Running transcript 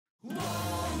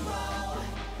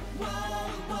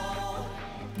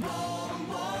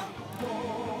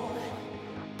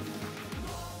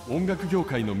音楽業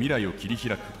界の未来を切り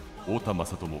開く太田雅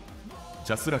友、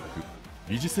JASRAC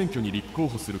理事選挙に立候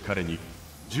補する彼に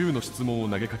10の質問を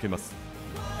投げかけます。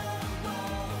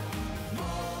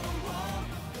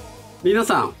皆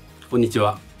さんこんにち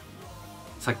は。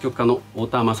作曲家の太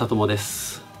田雅友で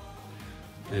す。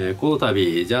この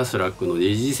度 JASRAC の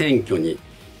理事選挙に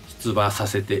出馬さ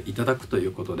せていただくとい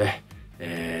うことで、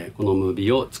このムービ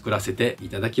ーを作らせてい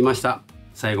ただきました。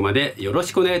最後までよろ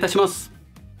しくお願いいたします。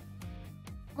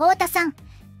太田さん、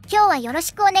今日はよろ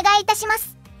しくお願いいたしま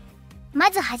す。ま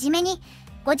ずはじめに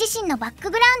ご自身のバック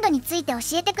グラウンドについて教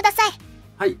えてください。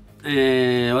はい、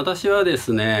私はで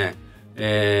すね、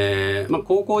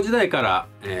高校時代から、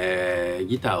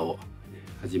ギターを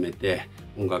始めて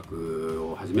音楽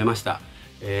を始めました。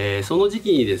その時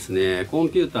期にですね、コン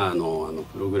ピューターの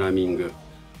プログラミング、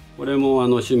これも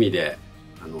趣味で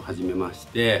始めまし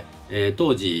て、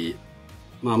当時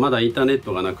まだインターネッ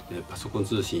トがなくてパソコン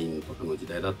通信とかの時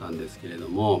代だったんですけれど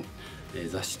も、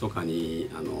雑誌とかに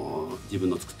自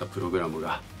分の作ったプログラム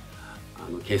が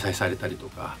掲載されたりと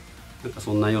か、なんか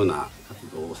そんなような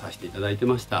活動をさせていただいて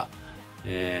ました。そ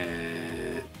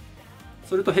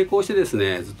れと並行してです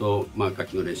ね、ずっと楽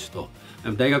器の練習と、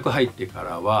大学入ってか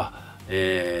らは、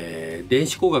電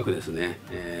子工学ですね、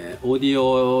オーディ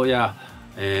オや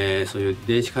そういう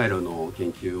電子回路の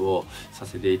研究をさ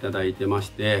せていただいてま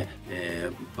して、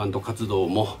バンド活動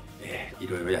も、い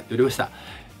ろいろやっておりました。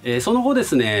その後で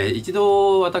すね、一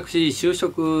度私就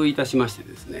職いたしまして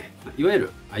ですね、いわゆる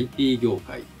IT 業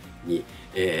界に、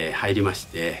入りまし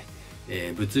て、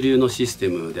物流のシステ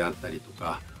ムであったりと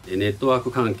かネットワー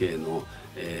ク関係の、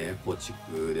構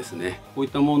築ですね、こうい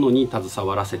ったものに携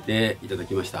わらせていただ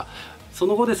きました。そ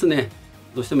の後ですね、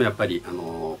どうしてもやっぱり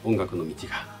音楽の道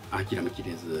が諦めき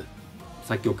れず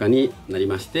作曲家になり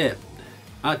まして、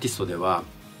アーティストでは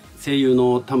声優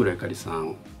の田村ゆかりさ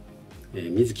ん、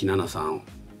水木奈々さん、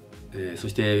そ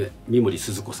して三森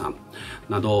すず子さん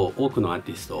など多くのアー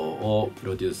ティストをプ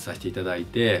ロデュースさせていただい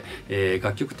て、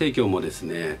楽曲提供もです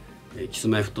ね、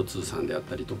Kｉｓ−Ｍｙ−Ｆｔ2さんであっ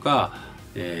たりとか、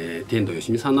天童よし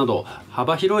みさんなど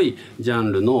幅広いジャ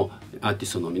ンルのアーティ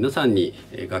ストの皆さんに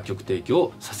楽曲提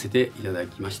供させていただ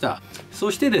きました。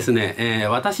そしてですね、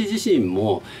私自身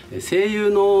も声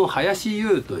優の林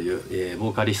優という、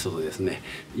ボーカリストとですね、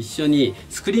一緒に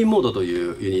スクリーンモードとい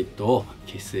うユニットを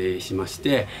結成しまし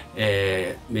て、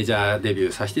メジャーデビュ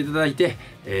ーさせていただいて、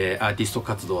アーティスト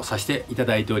活動をさせていた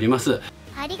だいております。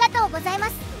ありがとうございま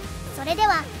す。それで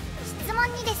は質問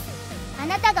にです。あ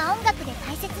なたが音楽で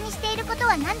大切にしていること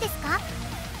は何ですか？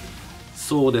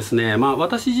そうですね、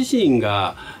私自身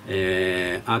が、ア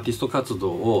ーティスト活動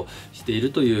をしてい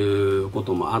るというこ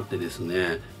ともあってです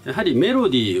ね、やはりメロ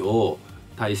ディーを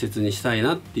大切にしたい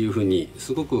なっていうふうに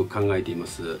すごく考えていま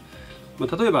す。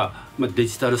例えば、デ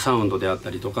ジタルサウンドであっ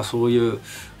たりとか、そういう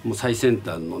もう最先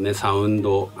端のねサウン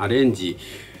ドアレンジ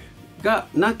が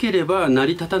なければ成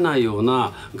り立たないよう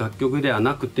な楽曲では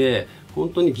なくて、本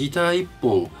当にギター一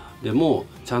本でも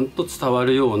ちゃんと伝わ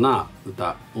るような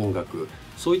歌、音楽、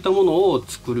そういったものを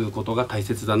作ることが大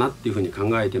切だなっていうふうに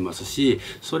考えてますし、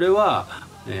それは、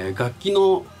楽器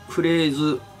のフレー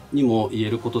ズにも言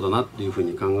えることだなっていうふう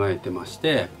に考えてまし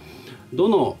て、ど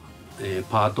の、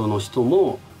パートの人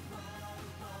も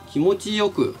気持ちよ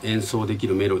く演奏でき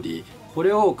るメロディー、こ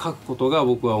れを書くことが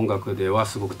僕は音楽では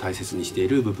すごく大切にしてい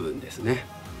る部分ですね。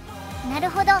なる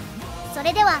ほど。そ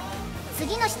れでは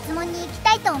次の質問に行き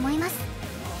たいと思います。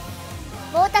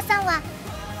太田さんは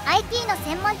IT の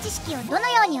専門知識をどの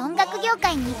ように音楽業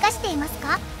界に生かしています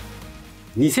か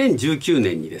？2019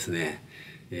年にですね、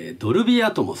ドルビー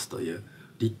アトモスという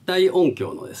立体音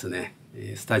響のですね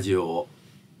スタジオを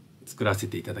作らせ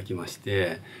ていただきまし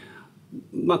て、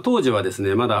当時はです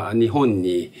ねまだ日本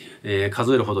に、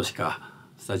数えるほどしか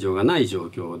スタジオがない状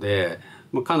況で、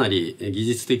かなり技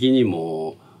術的に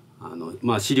も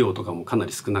資料とかもかな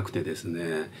り少なくてです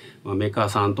ね、メーカー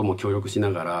さんとも協力しな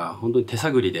がら本当に手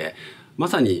探りで、ま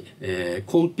さに、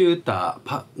コンピュータ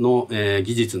ーの、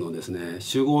技術のですね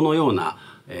集合のような、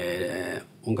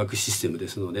音楽システムで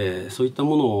すので、そういった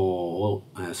ものを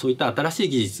そういった新しい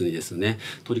技術にですね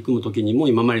取り組む時にも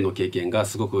今までの経験が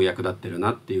すごく役立ってる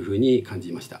なっていうふうに感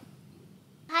じました。あり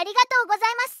がとうござい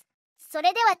ます。そ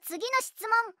れでは次の質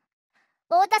問。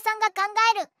太田さんが考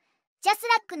える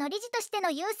JASRACの理事としての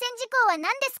優先事項は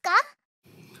何ですか？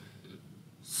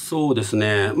そうです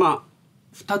ね、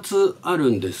2つある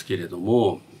んですけれど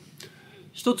も、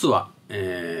1つは、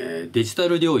デジタ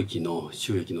ル領域の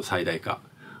収益の最大化、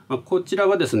こちら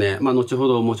はですね、後ほ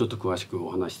どもうちょっと詳しく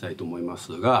お話したいと思いま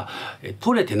すが、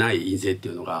取れてない印税って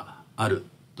いうのがある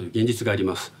という現実があり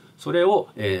ます。それを、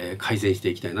改善して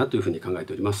いきたいなというふうに考え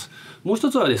ております。もう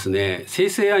一つはですね、生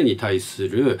成 AI に対す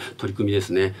る取り組みで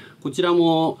すね。こちら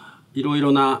もいろい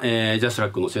ろな、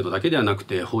JASRAC の制度だけではなく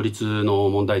て法律の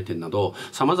問題点など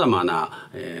様々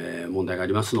な、問題があ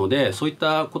りますので、そういっ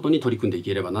たことに取り組んでい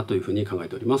ければなというふうに考え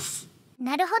ております。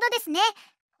なるほどですね。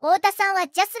太田さんは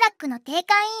JASRAC の定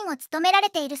款委員を務められ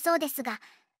ているそうですが、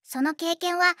その経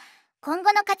験は今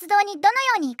後の活動にどのよ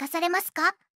うに生かされます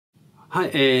か？は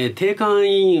い、定款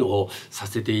委員をさ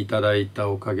せていただいた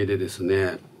おかげでです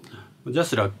ね、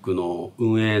JASRAC の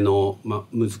運営の、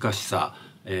難しさ、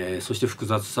そして複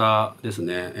雑さです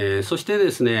ね、そして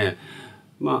ですね、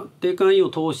定款委員を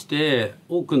通して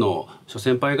多くの諸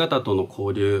先輩方との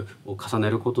交流を重ね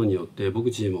ることによって僕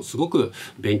自身もすごく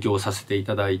勉強させてい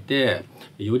ただいて、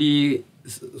より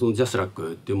その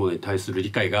JASRAC っていうものに対する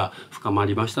理解が深ま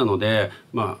りましたので、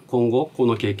今後こ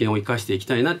の経験を生かしていき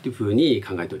たいなっていうふうに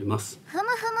考えております。ふむふむ、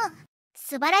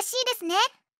素晴らしいですね。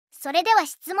それでは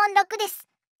質問6です。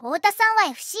太田さん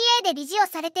は FCA で理事を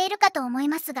されているかと思い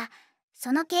ますが、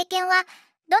その経験は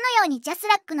どのように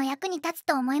JASRAC の役に立つ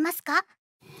と思いますか？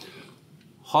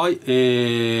はい、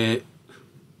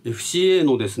FCA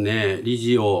のですね理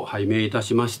事を拝命いた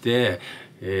しまして、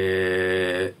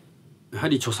やは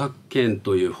り著作権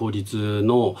という法律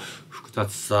の複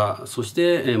雑さ、そし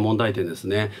て問題点です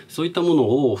ね、そういったも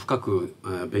のを深く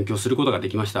勉強することがで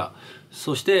きました。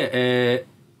そして、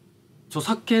著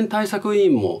作権対策委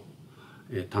員も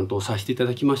担当させていた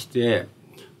だきまして、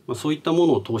そういったも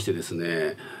のを通してです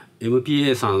ね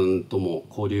MPA さんとも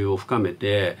交流を深め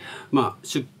て、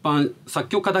作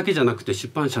曲家だけじゃなくて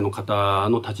出版社の方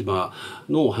の立場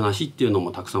のお話っていうの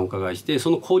もたくさんお伺いして、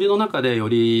その交流の中でよ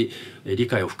り理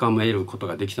解を深めること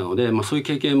ができたので、そういう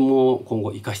経験も今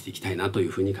後生かしていきたいなとい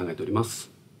うふうに考えております。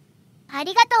あ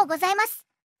りがとうございます。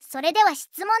それでは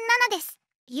質問7です。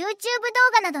YouTube 動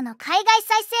画などの海外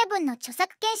再生分の著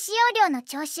作権使用料の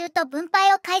徴収と分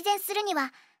配を改善するに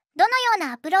はどのよう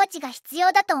なアプローチが必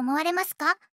要だと思われます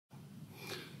か？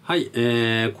はい、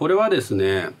これはです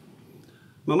ね、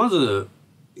まず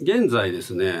現在で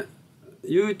すね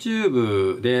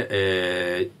YouTube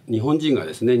で、日本人が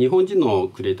ですね日本人の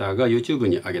クリエイターが YouTube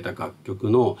に上げた楽曲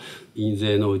の印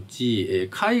税のうち、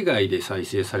海外で再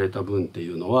生された分ってい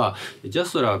うのは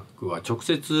JASRAC は直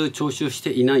接徴収し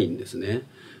ていないんですね。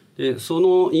でそ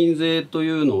の印税とい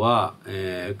うのは、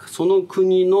その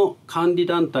国の管理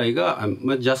団体が、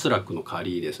JASRAC の代わ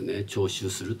りにですね徴収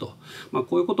すると、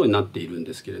こういうことになっているん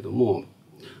ですけれども、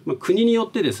国によ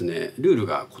ってですねルール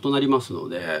が異なりますの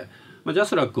で、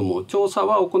JASRAC も調査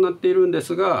は行っているんで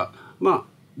すが、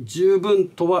十分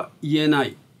とは言えな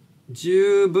い、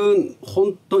十分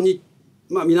本当に、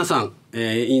皆さん、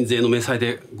印税の明細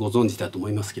でご存知だと思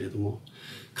いますけれども、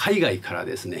海外から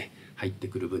ですね入って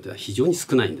くる分では非常に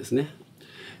少ないんですね。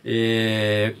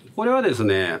これはです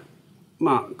ね、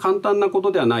簡単なこ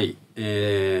とではない、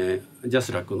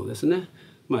JASRAC のですね、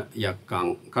約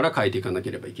款から変えていかなけ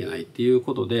ればいけないっていう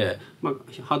ことで、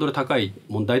ハードル高い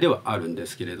問題ではあるんで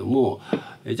すけれども、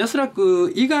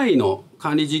JASRAC 以外の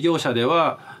管理事業者で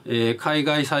は、海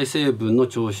外再生分の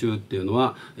徴収っていうの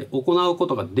は行うこ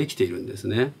とができているんです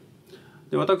ね。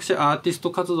で私アーティス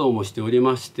ト活動もしており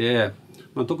まして、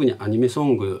特にアニメソ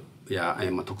ングや、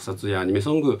特撮やアニメ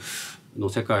ソングの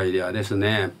世界ではです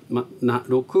ね、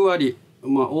6割、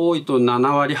多いと7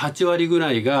割8割ぐ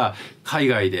らいが海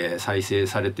外で再生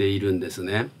されているんです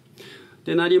ね。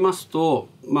でなりますと、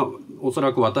おそ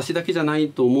らく私だけじゃない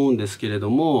と思うんですけれど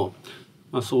も、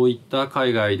そういった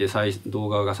海外で動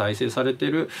画が再生されて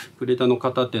いるクリエイターの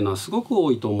方っていうのはすごく多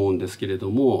いと思うんですけれど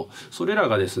も、それら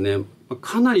がですね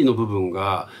かなりの部分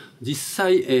が実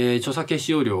際、著作権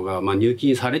使用料が入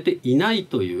金されていない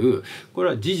という、これ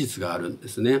は事実があるんで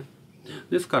すね。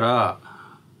ですから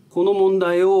この問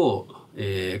題を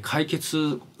解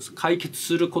決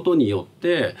することによっ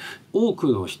て多く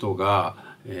の人が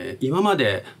今ま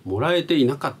でもらえてい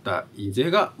なかった印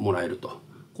税がもらえると、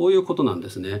こういうことなんで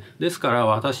すね。ですから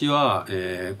私は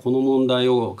この問題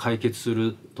を解決す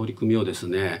る取り組みをです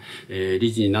ね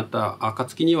理事になった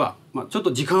暁には、ちょっ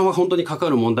と時間は本当にかか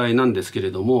る問題なんですけ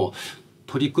れども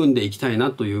取り組んでいきたい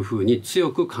なというふうに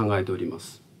強く考えておりま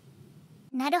す。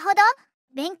なるほど、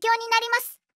勉強になりま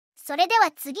す。それで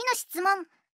は次の質問。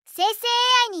生成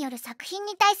AI による作品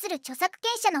に対する著作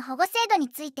権者の保護制度に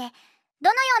ついてどのよ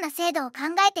うな制度を考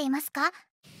えていますか？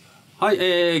は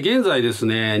い、現在です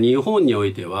ね日本にお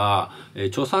いては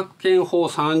著作権法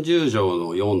30条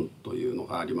の4というの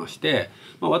がありまして、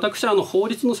私は法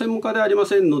律の専門家ではありま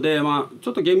せんので、ち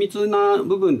ょっと厳密な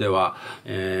部分では、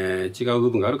違う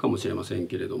部分があるかもしれません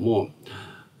けれども、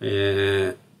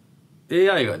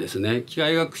AI がですね機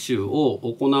械学習を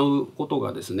行うこと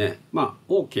がですね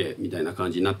OK みたいな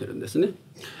感じになってるんですね。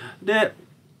で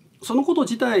そのこと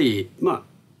自体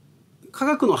科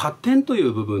学の発展とい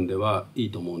う部分ではい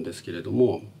いと思うんですけれど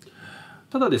も、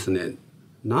ただですね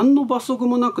何の罰則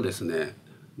もなくですね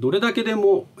どれだけで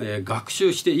も学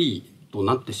習していいと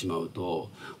なってしまうと、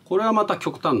これはまた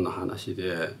極端な話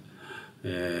で、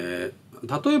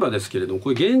例えばですけれども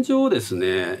これ現状です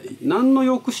ね何の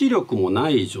抑止力もな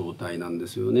い状態なんで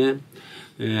すよね。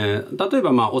例え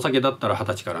ばお酒だったら20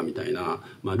歳からみたいな、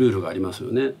ルールがあります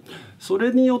よね。そ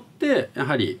れによってや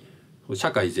はり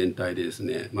社会全体でです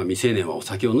ね、未成年はお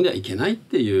酒を飲んではいけないっ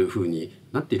ていうふうに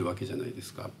なっているわけじゃないで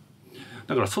すか。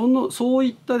だからそうい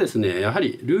ったですねやは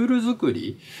りルール作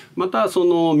り、またそ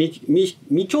の未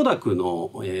許諾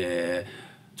の、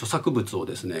著作物を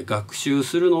ですね学習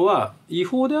するのは違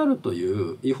法であるとい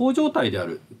う違法状態であ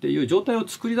るっていう状態を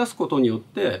作り出すことによっ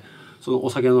て、そのお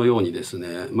酒のようにです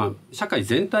ね、社会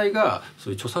全体がそ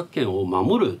ういう著作権を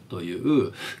守るとい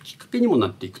うきっかけにもな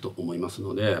っていくと思います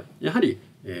ので、やはり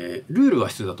ルールは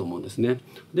必要だと思うんですね。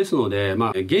ですので、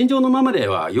現状のままで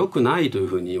は良くないという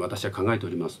ふうに私は考えてお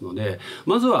りますので、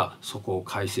まずはそこを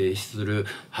改正する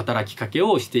働きかけ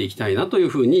をしていきたいなという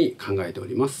ふうに考えてお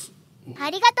ります。あ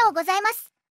りがとうございます。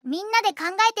みんなで考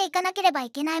えていかなければい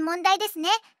けない問題ですね。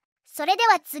それで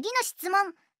は次の質問。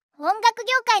音楽業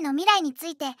界の未来につ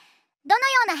いてどのよ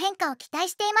うな変化を期待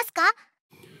していますか？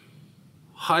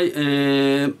はい、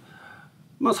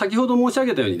先ほど申し上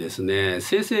げたようにですね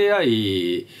生成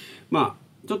AI、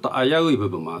ちょっと危うい部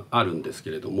分もあるんです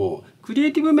けれども、クリエ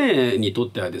イティブ面にとっ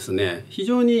てはですね非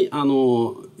常に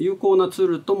有効なツー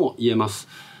ルとも言えます。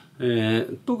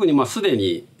特にすで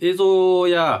に映像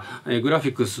やグラフ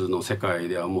ィックスの世界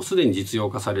ではもうすでに実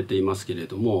用化されていますけれ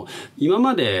ども、今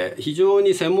まで非常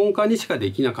に専門家にしか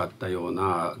できなかったよう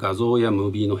な画像やム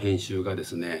ービーの編集がで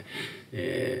すね、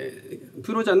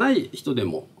プロじゃない人で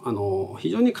も非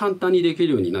常に簡単にでき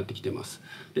るようになってきています。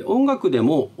で音楽で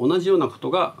も同じようなこと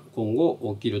が今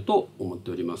後起きると思って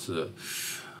おります。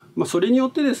それによ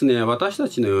ってですね私た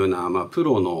ちのような、プ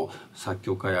ロの作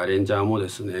曲家やアレンジャーもで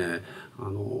すね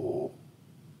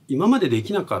今までで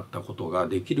きなかったことが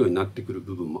できるようになってくる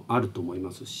部分もあると思い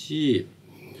ますし、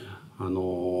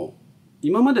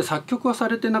今まで作曲はさ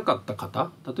れてなかった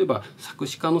方、例えば作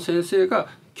詞家の先生が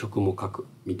曲も書く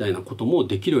みたいなことも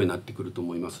できるようになってくると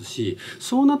思いますし、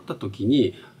そうなった時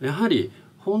にやはり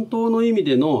本当の意味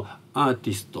でのアー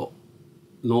ティスト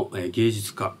の芸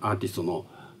術家、アーティストの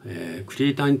クリエ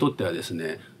イターにとってはです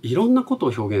ねいろんなこと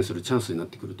を表現するチャンスになっ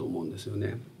てくると思うんですよ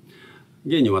ね。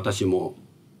現に私も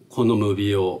このムービ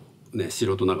ーを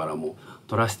素人ながらも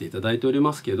撮らせていただいており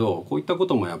ますけど、こういったこ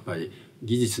ともやっぱり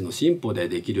技術の進歩で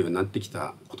できるようになってき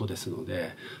たことですの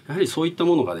で、やはりそういった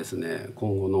ものがですね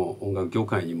今後の音楽業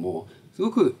界にもすご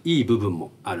くいい部分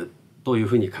もあるという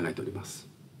ふうに考えております。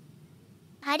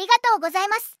ありがとうござい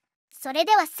ます。それ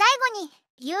では最後に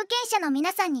有権者の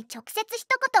皆さんに直接一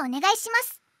言お願いしま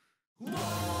す。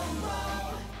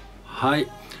はい、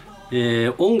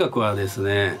音楽はです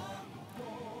ね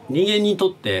人間にと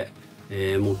って、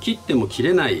もう切っても切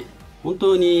れない本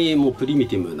当にもうプリミ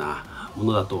ティブなも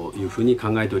のだというふうに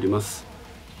考えております。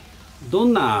ど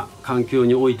んな環境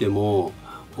においても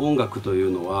音楽とい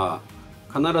うのは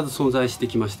必ず存在して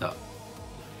きました。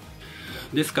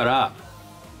ですから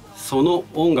その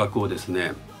音楽をです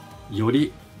ねよ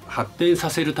り発展さ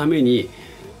せるために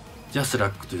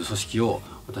JASRAC という組織を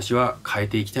私は変え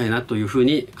ていきたいなというふう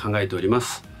に考えておりま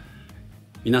す。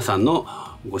皆さんの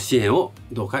ご支援を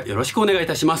どうかよろしくお願いい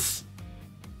たします。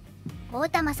太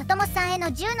田雅友さんへの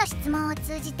10の質問を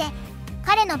通じて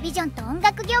彼のビジョンと音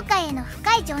楽業界への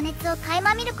深い情熱を垣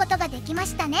間見ることができま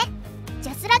したね。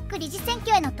JASRAC理事選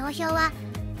挙への投票は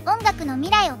音楽の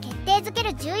未来を決定づけ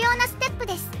る重要なステップ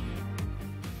です。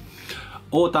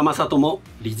太田雅友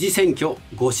理事選挙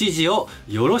ご支持を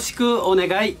よろしくお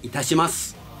願いいたしま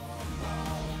す。